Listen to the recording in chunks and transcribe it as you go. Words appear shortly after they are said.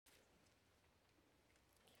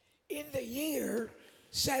In the year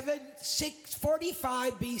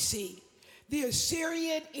 645 BC, the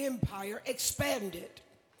Assyrian Empire expanded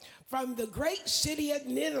from the great city of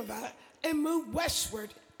Nineveh and moved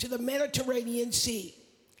westward to the Mediterranean Sea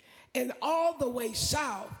and all the way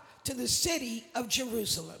south to the city of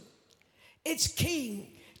Jerusalem. Its king,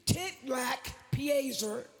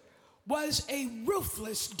 Tiglath-Pileser, was a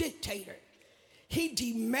ruthless dictator. He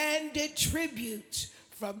demanded tributes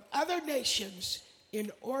from other nations in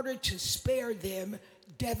order to spare them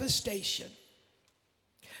devastation.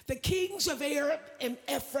 The kings of Arab and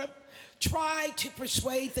Ephraim tried to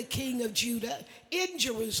persuade the king of Judah in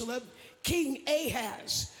Jerusalem, King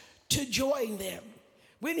Ahaz, to join them.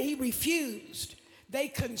 When he refused, they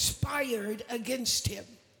conspired against him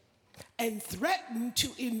and threatened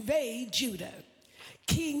to invade Judah.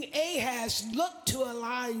 King Ahaz looked to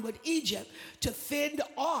align with Egypt to fend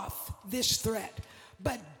off this threat,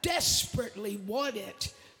 but desperately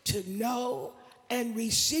wanted to know and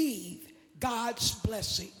receive God's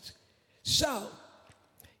blessings. So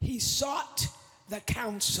he sought the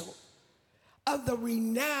counsel of the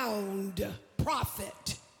renowned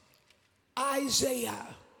prophet Isaiah.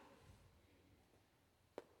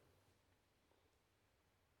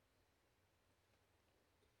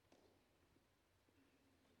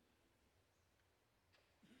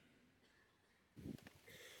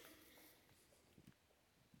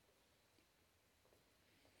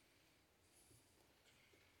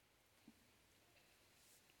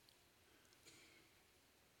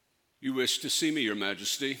 You wish to see me, Your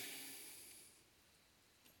Majesty?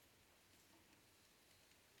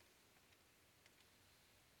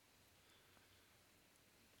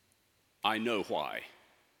 I know why.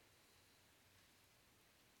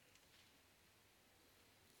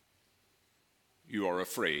 You are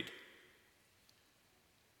afraid.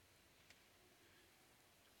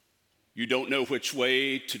 You don't know which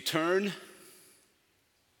way to turn.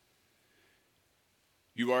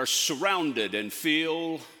 You are surrounded and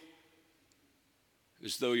feel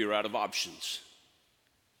as though you're out of options.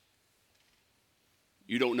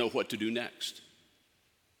 You don't know what to do next.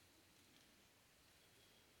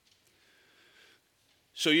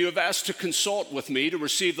 So you have asked to consult with me to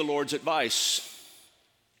receive the Lord's advice.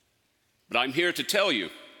 But I'm here to tell you,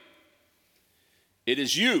 it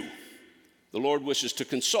is you the Lord wishes to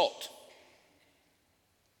consult.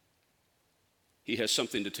 He has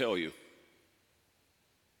something to tell you.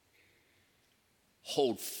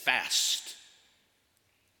 Hold fast.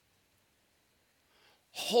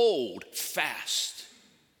 Hold fast.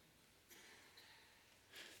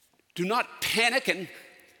 Do not panic and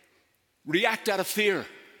react out of fear.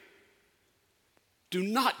 Do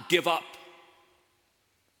not give up.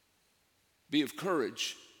 Be of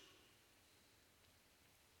courage.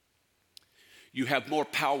 You have more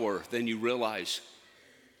power than you realize.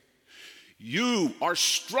 You are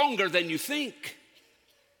stronger than you think.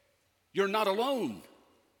 You're not alone.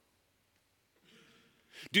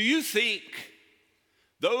 Do you think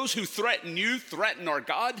those who threaten you threaten our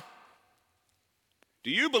God?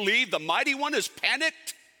 Do you believe the Mighty One is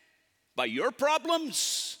panicked by your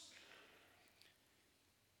problems?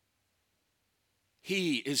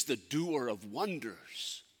 He is the doer of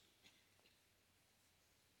wonders.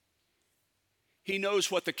 He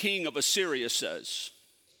knows what the king of Assyria says.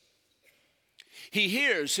 He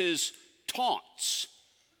hears his taunts.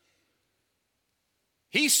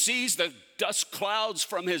 He sees the dust clouds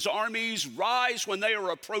from his armies rise when they are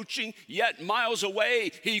approaching, yet miles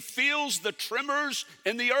away. He feels the tremors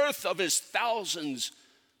in the earth of his thousands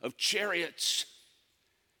of chariots.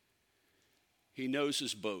 He knows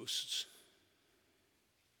his boasts.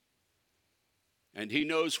 And he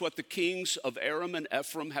knows what the kings of Aram and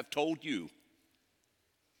Ephraim have told you,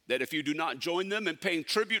 that if you do not join them in paying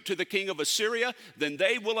tribute to the king of Assyria, then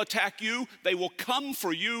they will attack you. They will come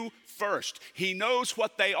for you first. He knows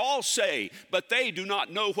what they all say, but they do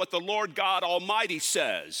not know what the Lord God Almighty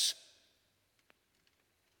says.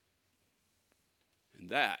 And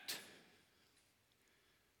that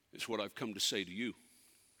is what I've come to say to you.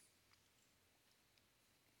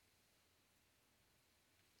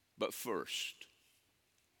 But first,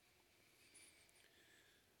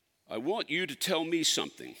 I want you to tell me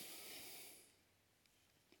something.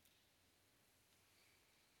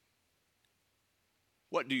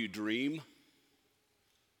 What do you dream?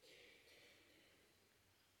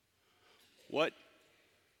 What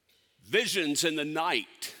visions in the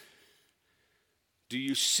night do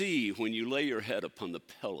you see when you lay your head upon the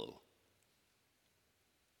pillow?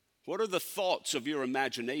 What are the thoughts of your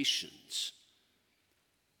imaginations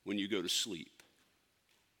when you go to sleep?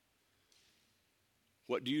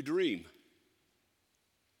 What do you dream?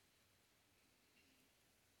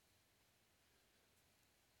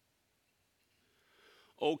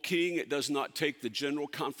 O king, it does not take the general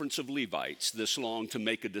conference of Levites this long to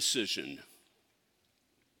make a decision.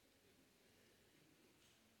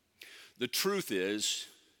 The truth is,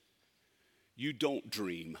 you don't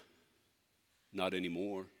dream, not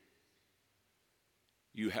anymore.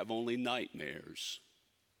 You have only nightmares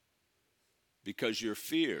because your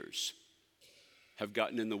fears have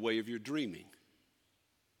gotten in the way of your dreaming.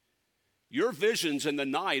 Your visions in the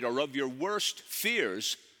night are of your worst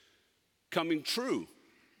fears coming true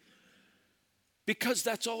because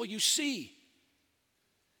that's all you see.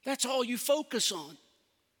 That's all you focus on.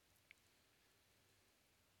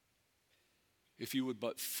 If you would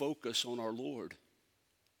but focus on our Lord,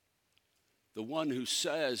 the one who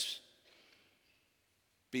says,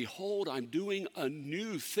 behold, I'm doing a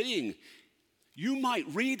new thing. You might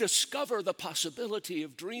rediscover the possibility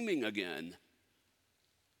of dreaming again.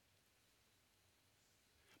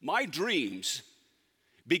 My dreams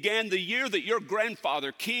began the year that your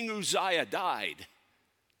grandfather, King Uzziah, died.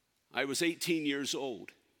 I was 18 years old.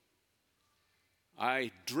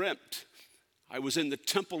 I dreamt I was in the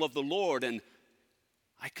temple of the Lord, and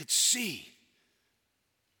I could see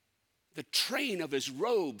the train of his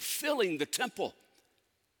robe filling the temple.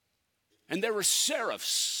 And there were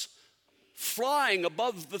seraphs flying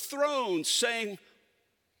above the throne saying,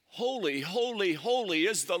 holy, holy, holy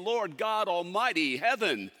is the Lord God Almighty.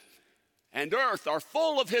 Heaven and earth are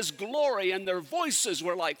full of his glory, and their voices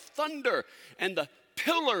were like thunder, and the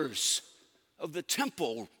pillars of the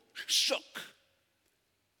temple shook.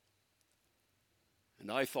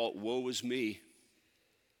 And I thought, woe is me.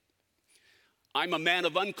 I'm a man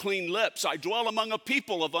of unclean lips. I dwell among a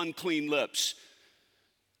people of unclean lips.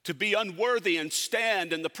 To be unworthy and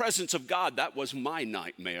stand in the presence of God, that was my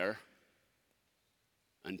nightmare.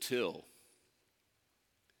 Until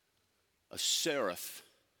a seraph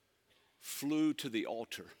flew to the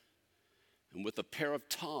altar and with a pair of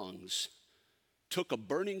tongs took a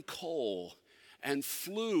burning coal and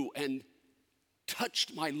flew and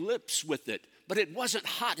touched my lips with it. But it wasn't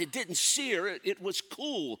hot, it didn't sear, it was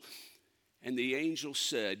cool. And the angel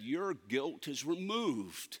said, your guilt is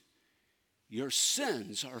removed. Your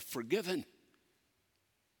sins are forgiven.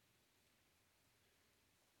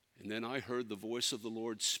 And then I heard the voice of the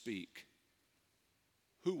Lord speak.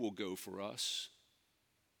 Who will go for us?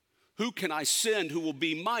 Who can I send who will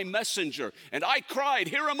be my messenger? And I cried,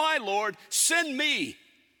 here am I, Lord, send me.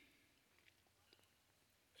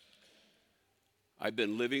 I've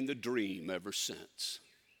been living the dream ever since.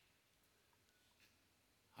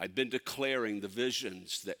 I've been declaring the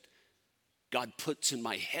visions that God puts in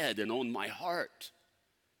my head and on my heart.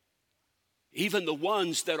 Even the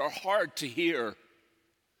ones that are hard to hear.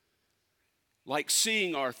 Like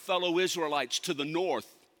seeing our fellow Israelites to the north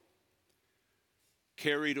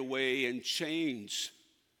carried away in chains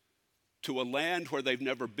to a land where they've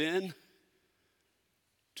never been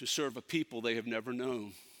to serve a people they have never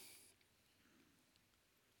known.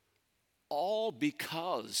 All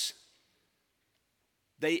because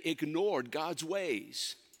they ignored God's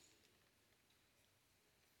ways.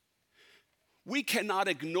 We cannot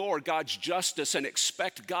ignore God's justice and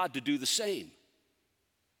expect God to do the same.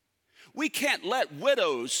 We can't let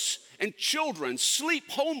widows and children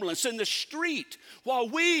sleep homeless in the street while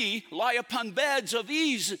we lie upon beds of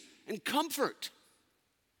ease and comfort.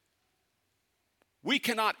 We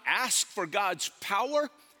cannot ask for God's power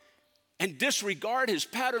and disregard his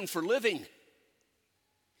pattern for living.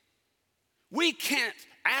 We can't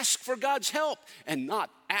ask for God's help and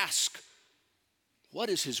not ask, what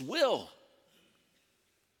is his will?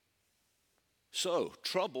 So,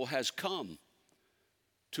 trouble has come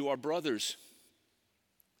to our brothers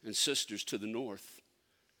and sisters to the north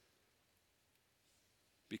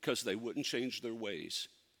because they wouldn't change their ways.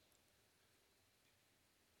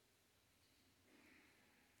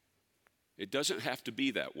 It doesn't have to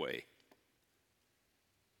be that way.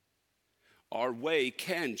 Our way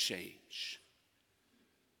can change.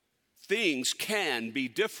 Things can be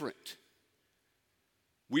different.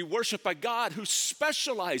 We worship a God who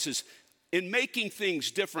specializes in making things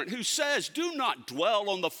different, who says, do not dwell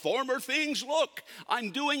on the former things. Look,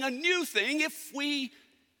 I'm doing a new thing if we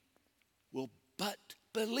will but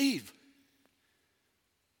believe.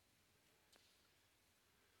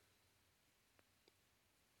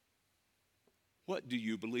 What do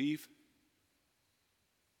you believe?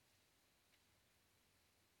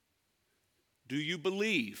 Do you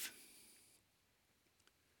believe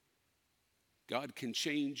God can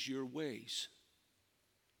change your ways?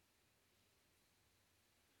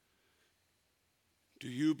 Do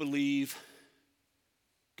you believe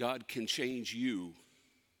God can change you?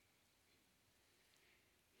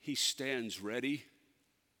 He stands ready.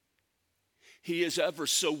 He is ever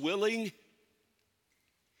so willing.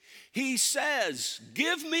 He says,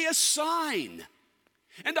 give me a sign,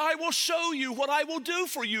 and I will show you what I will do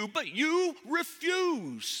for you. But you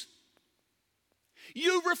refuse.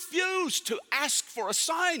 You refuse to ask for a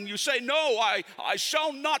sign. You say, no, I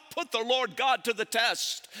shall not put the Lord God to the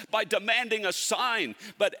test by demanding a sign.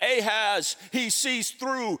 But Ahaz, he sees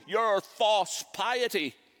through your false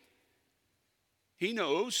piety. He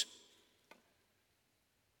knows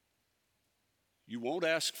you won't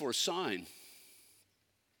ask for a sign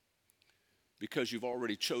because you've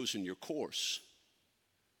already chosen your course.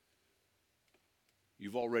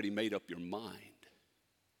 You've already made up your mind.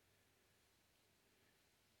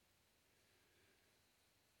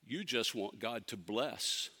 You just want God to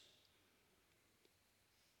bless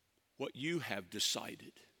what you have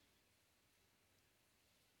decided.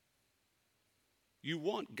 You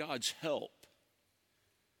want God's help.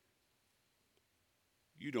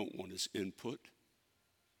 You don't want his input.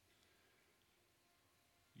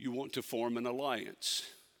 You want to form an alliance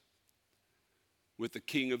with the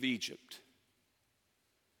king of Egypt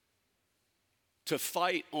to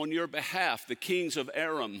fight on your behalf, the kings of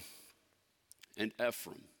Aram and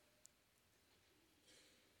Ephraim.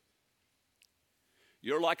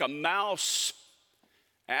 You're like a mouse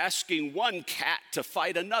asking one cat to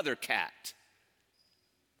fight another cat.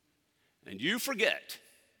 And you forget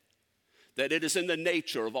that it is in the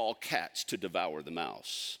nature of all cats to devour the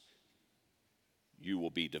mouse. You will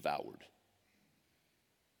be devoured.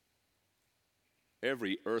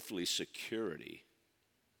 Every earthly security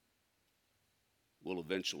will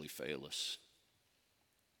eventually fail us.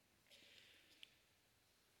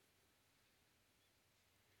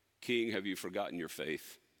 King, have you forgotten your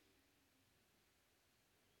faith?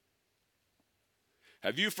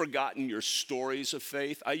 Have you forgotten your stories of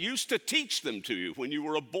faith? I used to teach them to you when you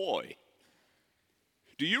were a boy.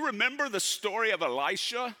 Do you remember the story of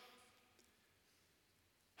Elisha?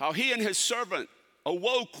 How he and his servant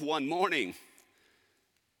awoke one morning,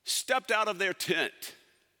 stepped out of their tent,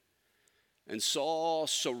 and saw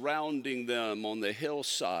surrounding them on the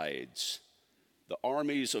hillsides the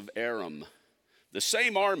armies of Aram, the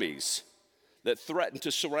same armies that threatened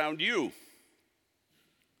to surround you.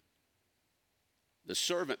 The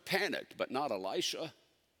servant panicked, but not Elisha.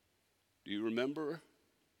 Do you remember?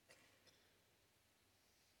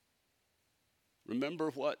 Remember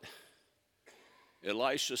what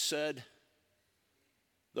Elisha said?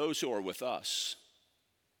 Those who are with us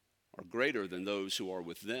are greater than those who are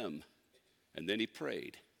with them. And then he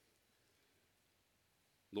prayed,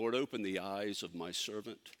 Lord, open the eyes of my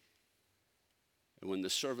servant. And when the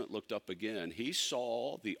servant looked up again, he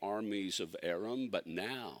saw the armies of Aram, but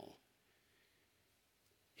now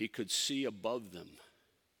he could see above them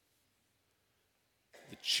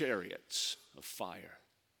the chariots of fire,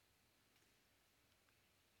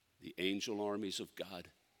 the angel armies of God.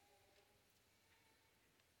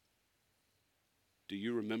 Do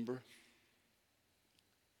you remember?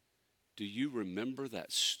 Do you remember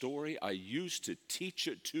that story? I used to teach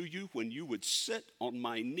it to you when you would sit on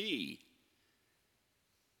my knee.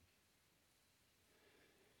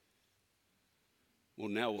 Well,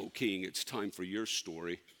 now, O King, it's time for your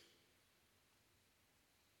story.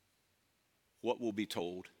 What will be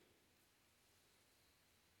told?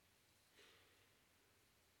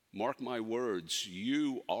 Mark my words,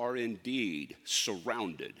 you are indeed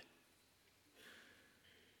surrounded.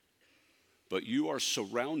 But you are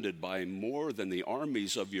surrounded by more than the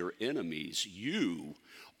armies of your enemies. You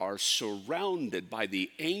are surrounded by the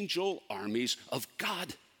angel armies of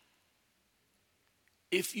God.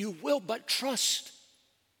 If you will but trust.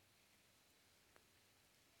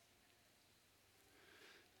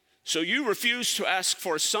 So you refuse to ask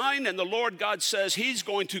for a sign, and the Lord God says he's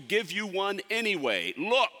going to give you one anyway.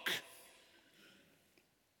 Look,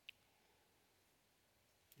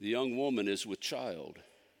 the young woman is with child,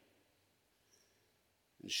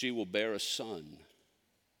 and she will bear a son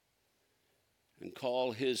and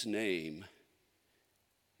call his name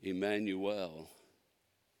Immanuel,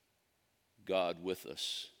 God with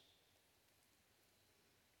us.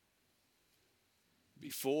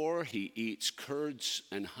 Before he eats curds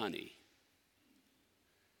and honey,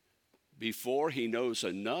 before he knows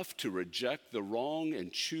enough to reject the wrong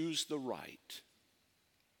and choose the right,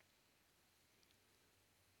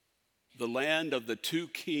 the land of the two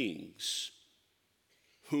kings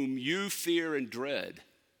whom you fear and dread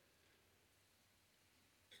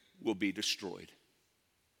will be destroyed.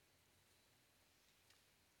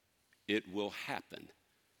 It will happen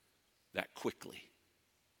that quickly.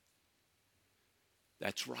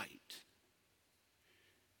 That's right.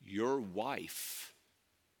 Your wife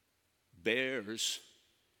bears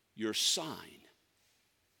your sign.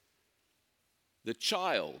 The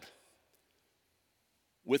child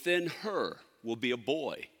within her will be a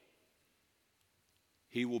boy.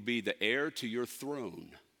 He will be the heir to your throne.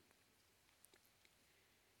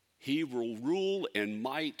 He will rule in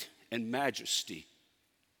might and majesty.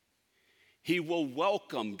 He will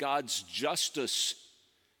welcome God's justice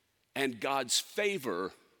and God's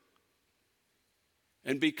favor.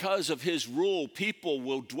 And because of his rule, people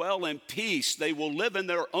will dwell in peace. They will live in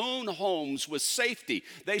their own homes with safety.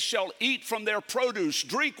 They shall eat from their produce,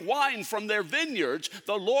 drink wine from their vineyards.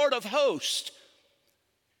 The Lord of hosts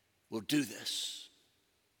will do this.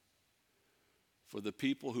 For the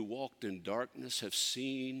people who walked in darkness have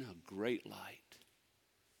seen a great light.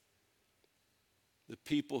 The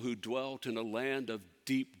people who dwelt in a land of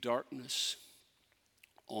deep darkness,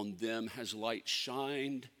 on them has light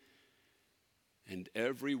shined. And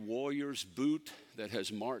every warrior's boot that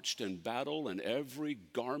has marched in battle and every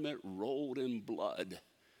garment rolled in blood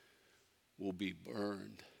will be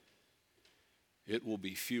burned. It will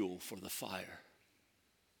be fuel for the fire.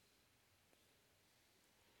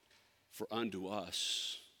 For unto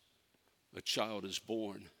us a child is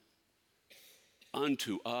born.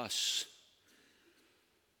 Unto us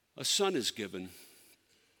a son is given,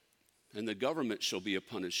 and the government shall be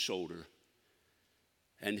upon his shoulder.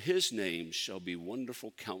 And his name shall be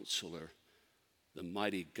Wonderful Counselor, the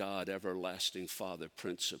Mighty God, Everlasting Father,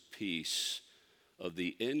 Prince of Peace. Of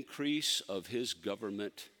the increase of his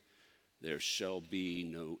government there shall be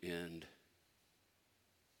no end.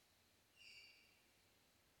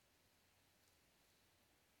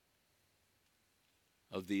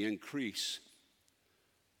 Of the increase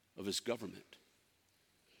of his government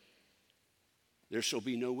there shall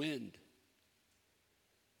be no end.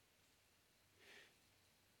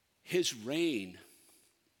 His reign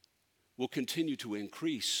will continue to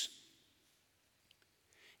increase.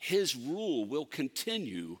 His rule will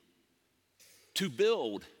continue to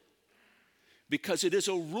build, because it is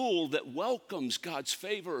a rule that welcomes God's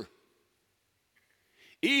favor.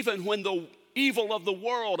 Even when the evil of the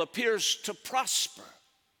world appears to prosper,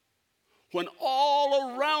 when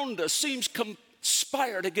all around us seems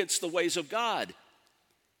conspired against the ways of God,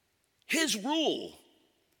 his rule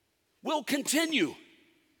will continue.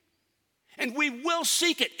 And we will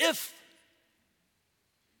seek it if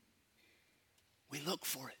we look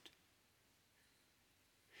for it.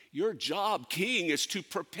 Your job, King, is to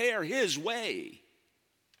prepare his way.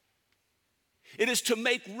 It is to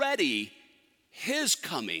make ready his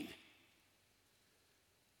coming,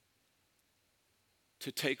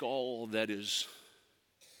 to take all that is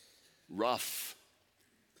rough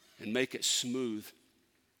and make it smooth.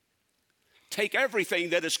 Take everything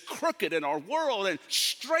that is crooked in our world and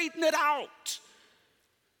straighten it out.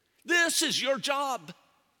 This is your job,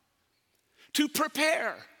 to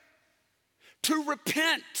prepare, to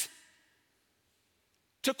repent,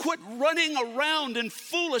 to quit running around in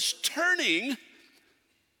foolish turning,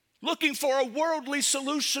 looking for a worldly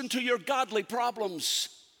solution to your godly problems,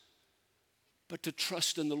 but to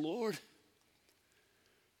trust in the Lord,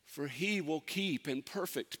 for he will keep in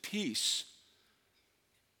perfect peace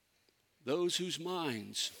those whose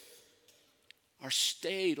minds are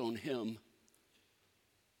stayed on him.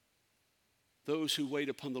 Those who wait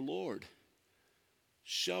upon the Lord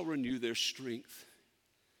shall renew their strength.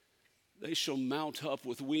 They shall mount up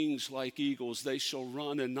with wings like eagles. They shall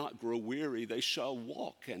run and not grow weary. They shall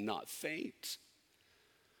walk and not faint.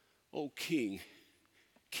 O King,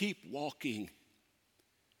 keep walking.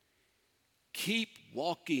 Keep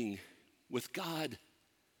walking with God.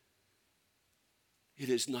 It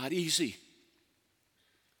is not easy,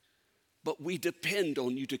 but we depend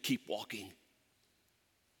on you to keep walking.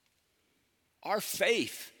 Our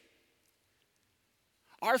faith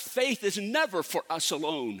is never for us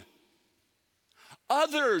alone.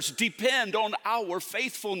 Others depend on our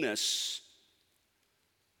faithfulness.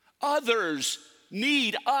 Others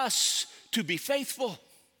need us to be faithful.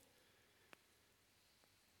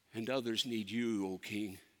 And others need you, O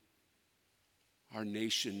King. Our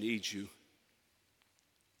nation needs you.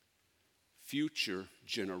 Future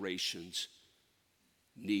generations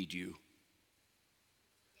need you.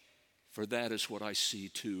 For that is what I see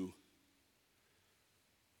too.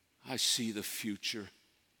 I see the future.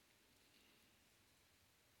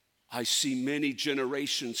 I see many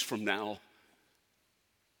generations from now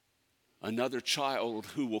another child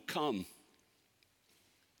who will come.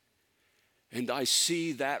 And I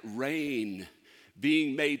see that reign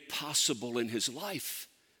being made possible in his life.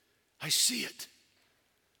 I see it.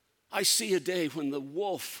 I see a day when the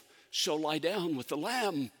wolf shall lie down with the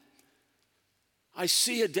lamb. I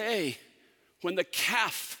see a day when the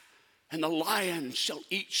calf and the lion shall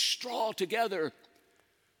eat straw together.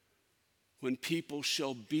 When people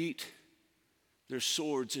shall beat their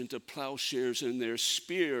swords into plowshares and their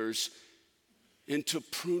spears into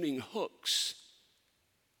pruning hooks,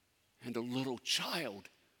 and a little child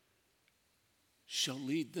shall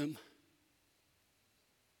lead them.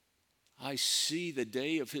 I see the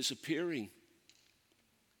day of his appearing.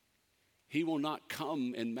 He will not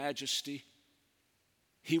come in majesty.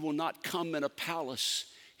 He will not come in a palace.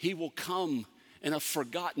 He will come in a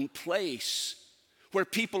forgotten place where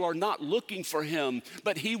people are not looking for him,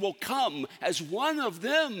 but he will come as one of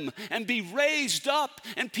them and be raised up,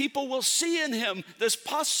 and people will see in him this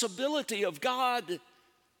possibility of God.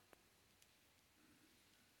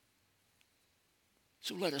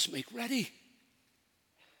 So let us make ready.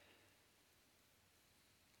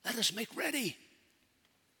 Let us make ready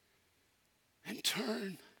and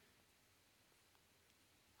turn.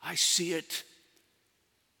 I see it,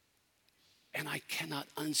 and I cannot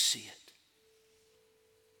unsee it.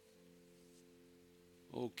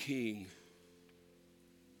 O King,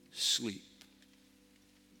 sleep,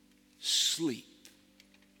 sleep,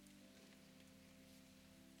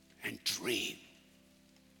 and dream.